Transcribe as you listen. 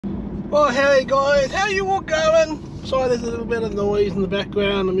Well, hey guys, how you all going? Sorry there's a little bit of noise in the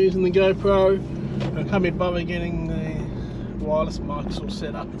background. I'm using the GoPro. I can't be bothered getting the wireless mics all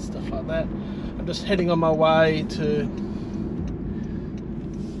set up and stuff like that. I'm just heading on my way to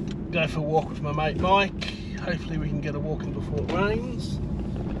go for a walk with my mate Mike. Hopefully we can get a walk in before it rains.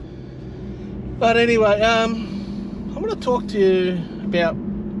 But anyway, I'm going to talk to you about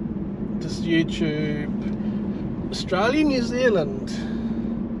this YouTube Australia New Zealand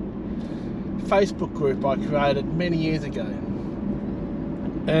Facebook group I created many years ago,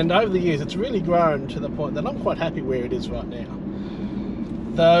 and over the years it's really grown to the point that I'm quite happy where it is right now.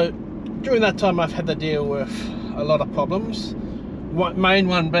 Though during that time I've had to deal with a lot of problems, main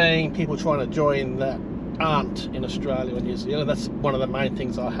one being people trying to join that aren't in Australia or New Zealand. That's one of the main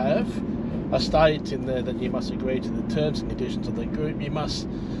things I have. I state in there that you must agree to the terms and conditions of the group. You must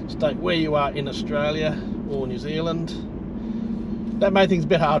state where you are in Australia or New Zealand. That made things a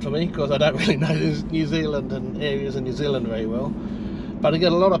bit hard for me because I don't really know New Zealand and areas in New Zealand very well. But I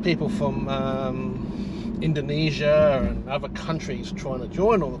get a lot of people from Indonesia and other countries trying to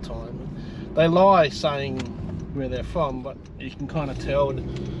join all the time. They lie saying where they're from, but you can kind of tell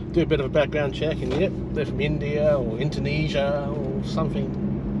and do a bit of a background check, and yep, they're from India or Indonesia or something.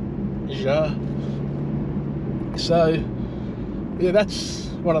 So yeah, that's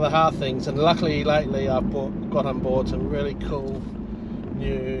one of the hard things. And luckily lately I've got on board some really cool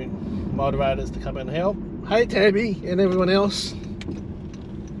new moderators to come and help. Hey Tabby and everyone else,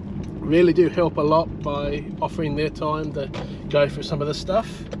 really do help a lot by offering their time to go through some of this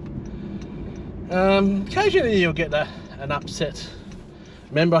stuff. Occasionally you'll get an upset.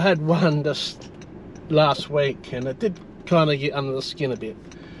 Remember, I had one just last week and it did kind of get under the skin a bit,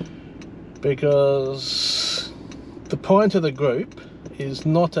 because the point of the group is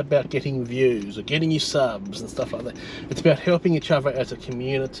not about getting views or getting you subs and stuff like that. It's about helping each other as a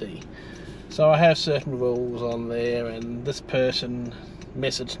community. So I have certain rules on there, and this person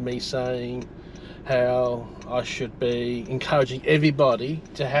messaged me saying how I should be encouraging everybody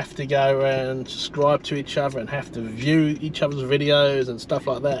to have to go around and subscribe to each other and have to view each other's videos and stuff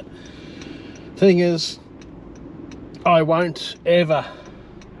like that. Thing is, I won't ever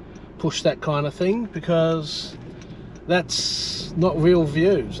push that kind of thing, because that's not real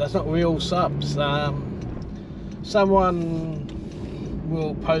views, that's not real subs. Someone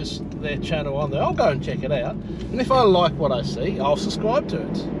will post their channel on there, I'll go and check it out, and if I like what I see, I'll subscribe to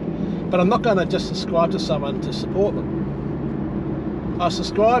it. But I'm not going to just subscribe to someone to support them. I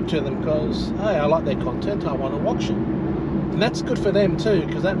subscribe to them because, hey, I like their content, I want to watch it. And that's good for them too,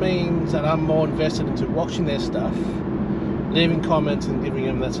 because that means that I'm more invested into watching their stuff, leaving comments and giving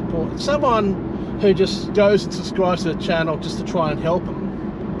them that support. Someone who just goes and subscribes to the channel just to try and help them,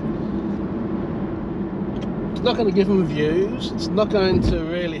 it's not going to give them views, it's not going to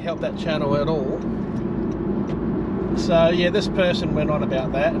really help that channel at all. So yeah, this person went on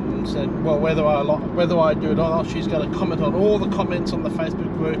about that and said, well, whether I do it or not, she's going to comment on all the comments on the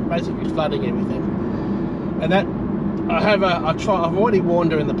Facebook group, basically flooding everything. And that I've already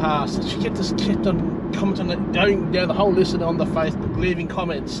warned her in the past, and she kept on commenting, going down the whole list on the Facebook, leaving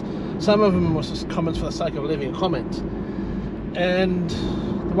comments. Some of them was just comments for the sake of leaving a comment. And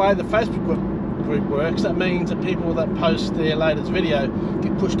the way the Facebook group works, that means that people that post their latest video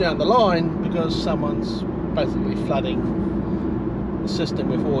get pushed down the line because someone's basically flooding the system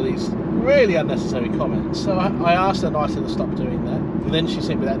with all these really unnecessary comments. So I asked her nicely to stop doing that, and then she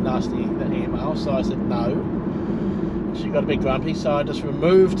sent me that email, so I said no. She got a bit grumpy, so I just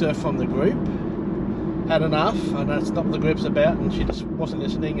removed her from the group. Had enough, and that's not what the group's about, and she just wasn't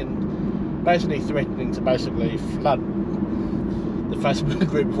listening and basically threatening to basically flood the Facebook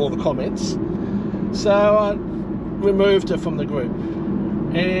group with all the comments. So I removed her from the group,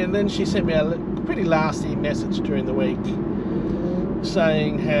 and then she sent me a pretty nasty message during the week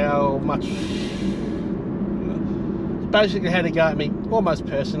saying how much, basically had to go at me almost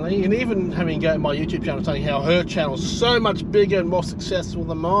personally, and even having a go at my YouTube channel, saying how her channel's so much bigger and more successful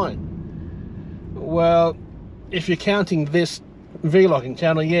than mine. Well, if you're counting this vlogging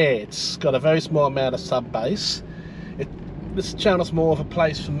channel, yeah, it's got a very small amount of sub base. This channel's more of a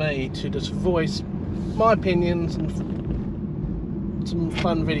place for me to just voice my opinions and some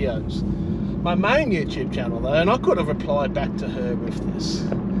fun videos. My main YouTube channel though, and I could have replied back to her with this,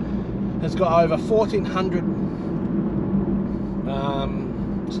 has got over 1,400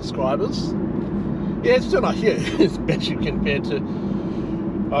 subscribers. Yeah, it's still not huge, especially compared to,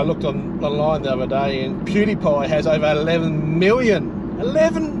 I looked online the other day and PewDiePie has over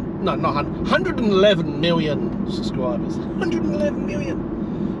 111 million subscribers. 111 million.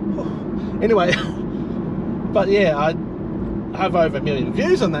 Oh. Anyway, but yeah, I have over 1 million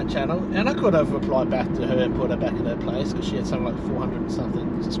views on that channel, and I could have replied back to her and put her back in her place because she had something like 400 and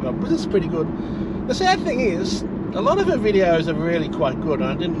something subscribers, which is pretty good. The sad thing is, a lot of her videos are really quite good, and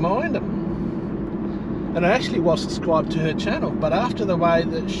I didn't mind them. And I actually was subscribed to her channel, but after the way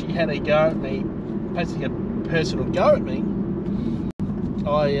that she had a go at me, basically a personal go at me,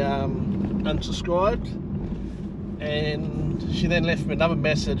 I unsubscribed, and she then left me another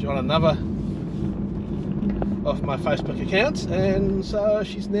message on another of my Facebook accounts, and so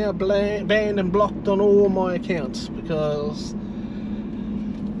she's now banned and blocked on all my accounts because,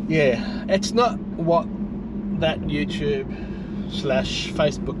 yeah, it's not what that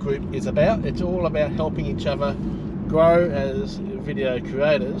YouTube/Facebook group is about. It's all about helping each other grow as video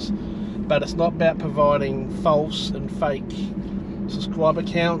creators, but it's not about providing false and fake subscriber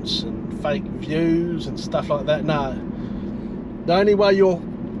counts and fake views and stuff like that. No, the only way your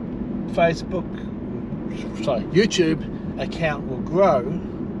YouTube account will grow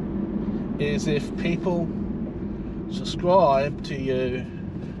is if people subscribe to you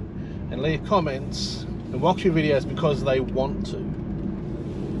and leave comments and watch your videos because they want to.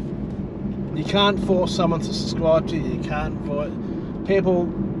 You can't force someone to subscribe to you. You can't force. People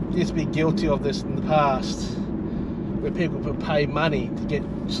used to be guilty of this in the past, where people would pay money to get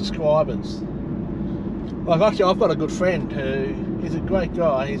subscribers. Like, actually, I've got a good friend who is a great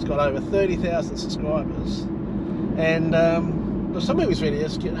guy. He's got over 30,000 subscribers, and some of his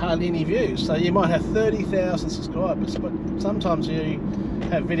videos get hardly any views. So you might have 30,000 subscribers, but sometimes you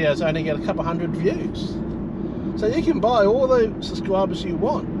have videos only get a couple hundred views. So you can buy all the subscribers you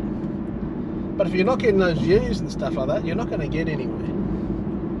want, but if you're not getting those views and stuff like that, you're not going to get anywhere.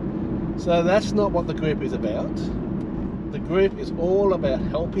 So that's not what the group is about. The group is all about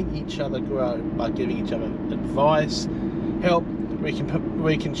helping each other grow by giving each other advice, help. We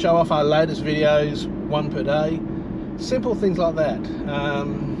can show off our latest videos, one per day, simple things like that.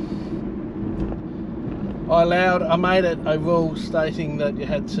 I made it a rule stating that you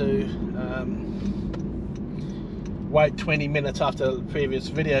had to wait 20 minutes after the previous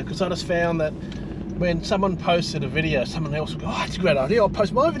video, because I just found that when someone posted a video, someone else would go, "Oh, it's a great idea, I'll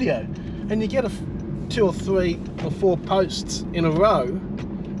post my video," and you get 2 or 3 or 4 posts in a row,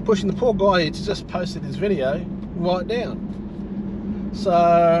 pushing the poor guy who just posted his video right down. So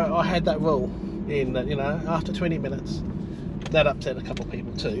I had that rule in that, you know, after 20 minutes. That upset a couple of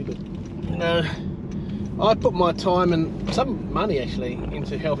people too, but you know, I put my time and some money actually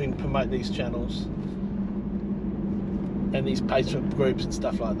into helping promote these channels and these Facebook groups and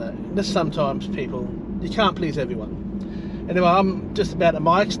stuff like that. Just sometimes people, you can't please everyone. Anyway, I'm just about at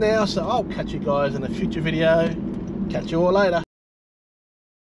Mike's now, so I'll catch you guys in a future video. Catch you all later.